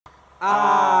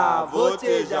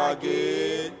Voltage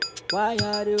again. Why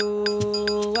are you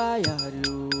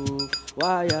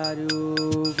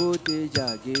voltage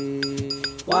again?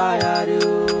 Why are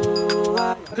you?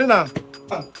 Tina.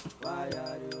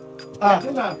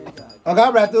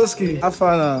 Oga Bratoski. How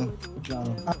far now?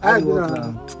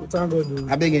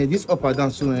 I beg this up and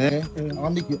down soon, eh? I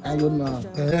want to make you iron now.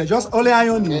 Just only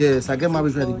iron? Yes, I get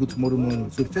married ready to go tomorrow morning.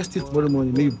 So first thing tomorrow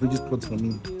morning, maybe bring this cloth for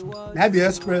me. Maybe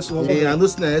express. Yeah, I know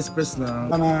it's not express now.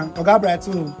 Oga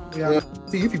Brato. Yeah.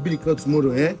 See, if you build the cloth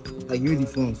tomorrow, eh? I give you the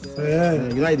funds. Yeah.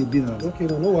 You know how they be now. Okay,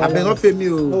 no worry. I better not pay me.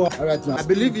 No, all right, now. I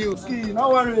believe you. See, no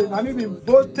worry. I mean, the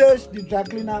voltage, the dry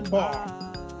cleaner bar.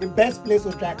 The best place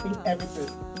to dry clean everything.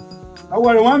 Don't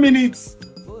worry, 1 minute.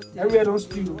 Everywhere don't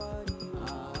steal.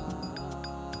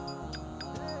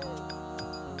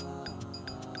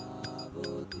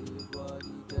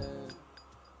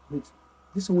 Wait,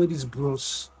 this one where this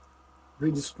bros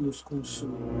bring this close console.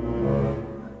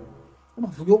 Come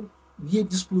on, for you, yeah,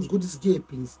 this close, go this girl,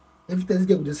 please. Every time this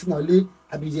girl will sit now,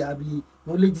 I be,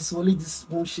 only this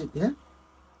one shit, yeah?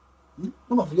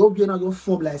 Come on, for you, be now your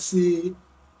form like say.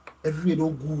 Everywhere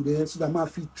don't good, eh? So that man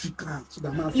feel trick, so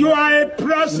that man feel, you are a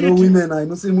prostitute. You know women, I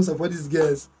know say most of all these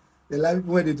girls, they like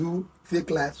people when they do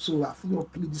fake life. So I feel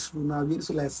play this role now.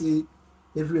 So like say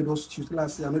everywhere don't stupid. Like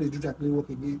say I know they do that play work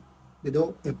again. They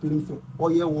don't employ me for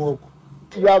all year work.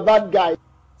 You are that guy.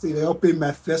 So they don't pay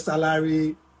my first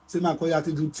salary. Say man call you have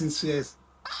to do things first.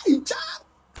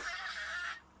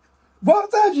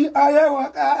 Voltage, I hear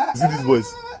work. See this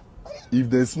voice. If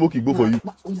they smoke, it go for you.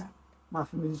 Oh yeah, man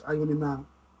finish ironing now.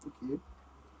 Okay.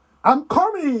 I'm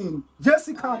coming!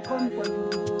 Jessica, I'm coming for you.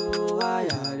 Why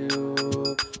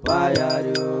are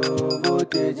you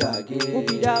voltage again?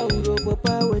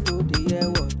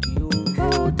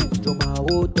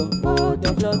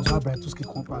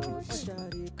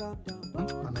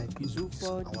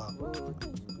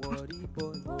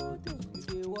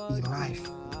 In life,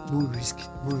 no risk,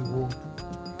 no reward.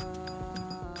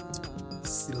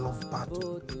 It's a love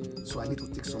battle. So I need to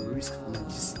take some risk for my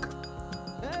Jessica.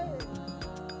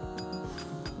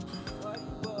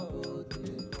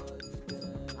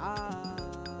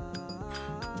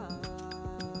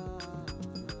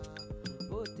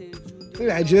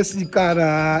 Yeah,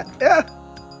 Jessica, yeah.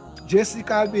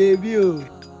 Jessica, baby, oh.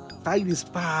 Tie this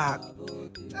pack.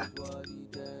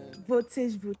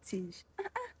 Voltage.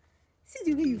 See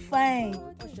the way you fine.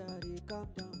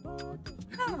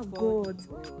 Oh God,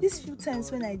 these few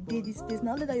times when I did this place,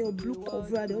 now that your blue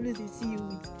cover, they always see you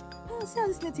with. Oh, see how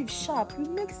this native sharp. You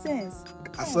make sense.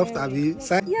 A soft Abby.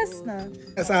 Yes, nah.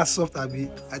 That's how soft Abby.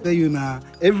 I tell you now,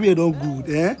 everywhere don't good,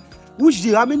 eh? Which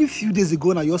day, how many few days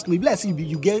ago now, you like see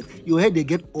you get your head, they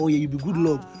get oil, you be good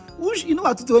luck. Which you know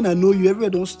what to do when I know you, everywhere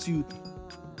don't steal.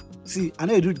 See, I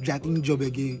know you do jacking job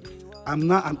again. I'm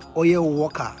not an oil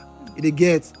worker. I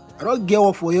don't get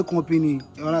work for your company.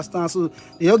 You understand? So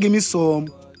they all give me some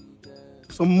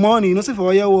money, you know, say for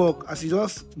oil work. As you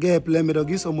just get a plan, they'll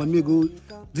give some money, go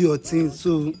do your thing.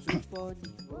 So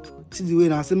see the way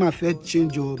now, I say my first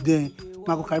change job, then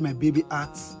I go carry my baby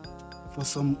art for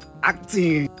some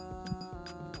acting.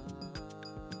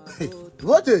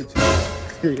 Voltage.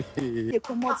 You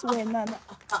come out when now.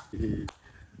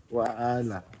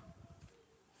 Wahala.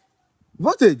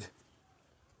 Voltage.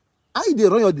 How you dey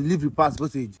run your delivery pass,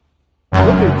 Voltage?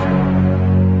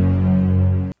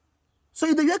 So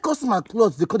you dey get customer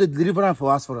clothes, they call the deliverer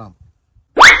for us for them.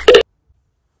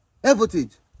 Hey,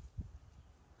 Voltage.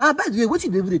 By the way, what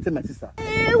you deliver tell my sister?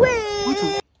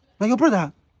 Wait. Now your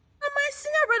brother? My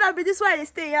senior brother be this why they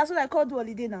stay here, so I called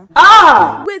holiday now.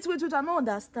 Wait, I don't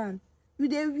understand. You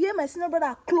dey wear my senior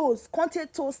brother clothes,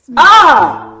 can't toast me.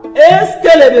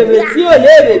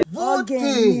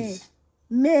 Voltage.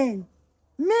 Men.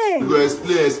 You go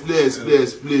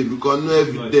explain because no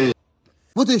evidence.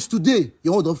 Voltage, today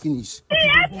your order finish.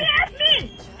 Help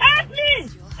me!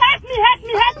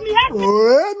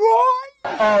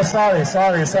 Oh, sorry,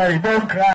 don't cry.